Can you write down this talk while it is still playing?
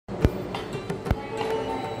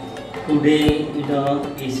Today in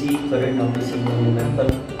AC current noticing numerical.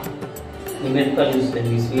 Numerical is like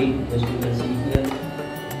this way, just you can see here.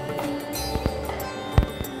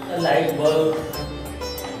 A light bulb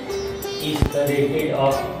is rated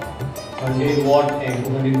of 100 watt and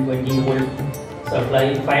 220 volt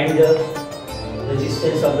supply. Find the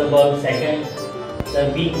resistance of the bulb. Second,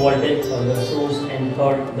 the peak voltage of the source, and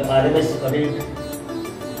third, the RMS current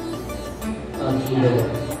through the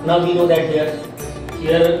bulb. Now we know that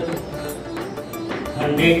here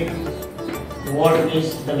 100 watt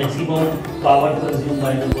is the maximum power consumed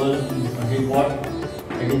by the bulb is 100 watt.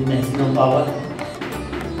 That is maximum power.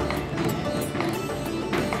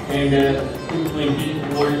 And 220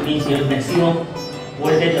 volt means here maximum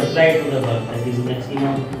voltage applied to the bulb. That is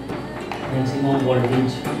maximum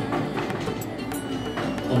voltage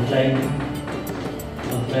applied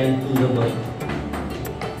to the bulb.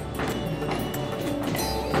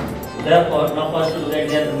 Therefore, now first look at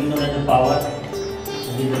here, we know that the power,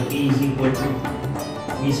 that is the P is equal to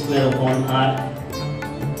V square upon R.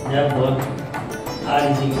 Therefore, R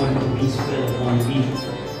is equal to V square upon V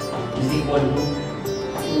is equal to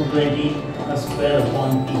 220 square upon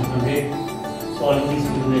P 100. Solving this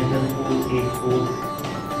we will get 484.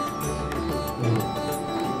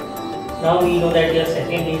 Now we know that your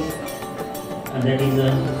second is, and that is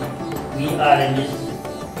VRMS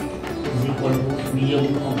is equal to VM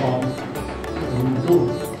upon root 2.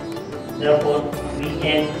 Therefore,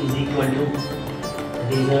 Vm is equal to,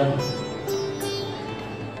 that is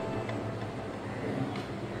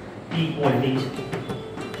peak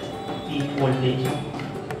voltage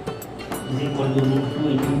is equal to root 2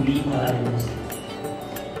 into VRMS.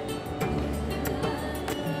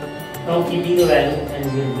 Now keeping the value, and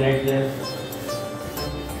we will get here,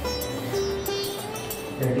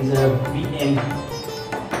 that is Vm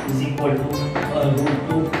is equal to root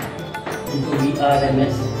 2 into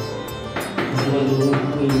VRMS is equal to root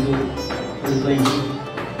 2 into 220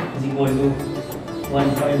 is equal to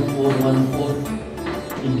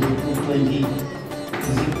 1.414 into 220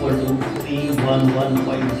 is equal to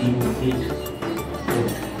 311.08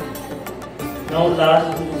 volt. Now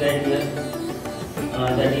last to get here,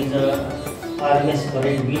 that is RMS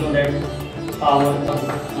current. We know that power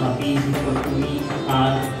of P is equal to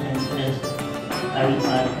VRMS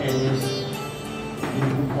IRMS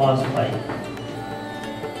into cos phi.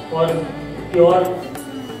 For pure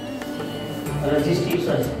resistive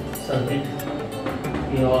circuit,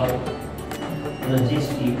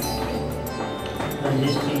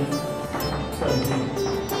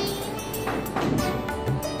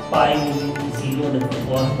 pi will be 0, the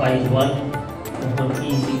cos phi is 1. Therefore, P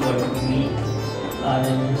is equal to V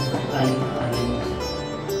RMS IRMS.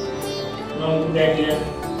 Now you get here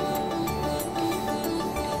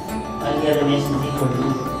IRMS is equal to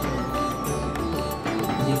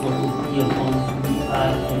P upon V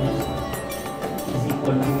RMS is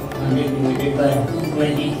equal to 100 divided by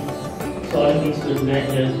 220. Solving this will get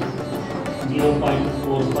here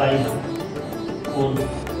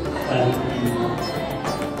 0.4545.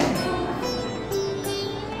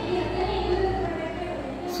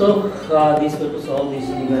 So this way to solve this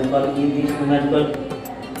numerical. In this numerical,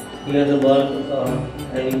 here the bulb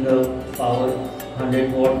having the power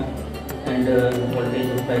 100 watt and voltage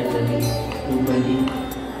applied that is 220.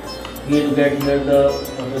 We have to get here the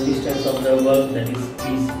resistance of the bulb, that is P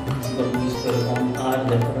is equal to V square upon R.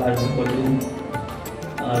 Therefore, R is equal to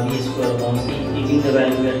V square upon P. Taking the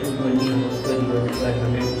value at 220 square divided by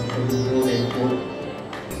 100 is equal to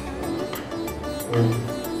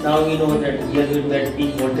 484. Now we know that here we will get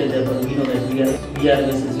peak voltage. Therefore, we know that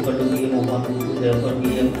VRMS is equal to Vm upon root 2. Therefore,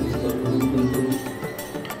 Vm is equal to root 2 into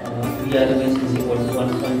VRMS is equal to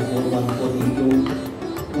 1.414 into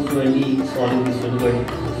 220. Solving this will get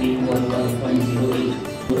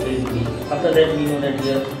 311.08. After that, we know that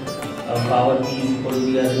here power P is equal to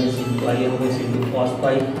VRMS into IRMS into cos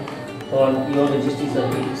phi. For pure resistive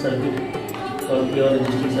circuit,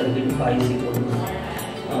 phi is equal to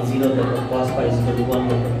 0, therefore cos phi is equal to 1,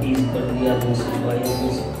 therefore P is equal to VRMS into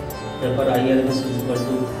IRMS. Therefore, IRMS is equal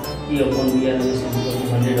to P upon VRMS is equal to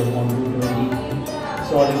 100 upon 220.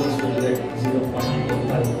 Solving this will get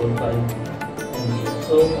 0.4545.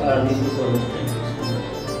 So this is for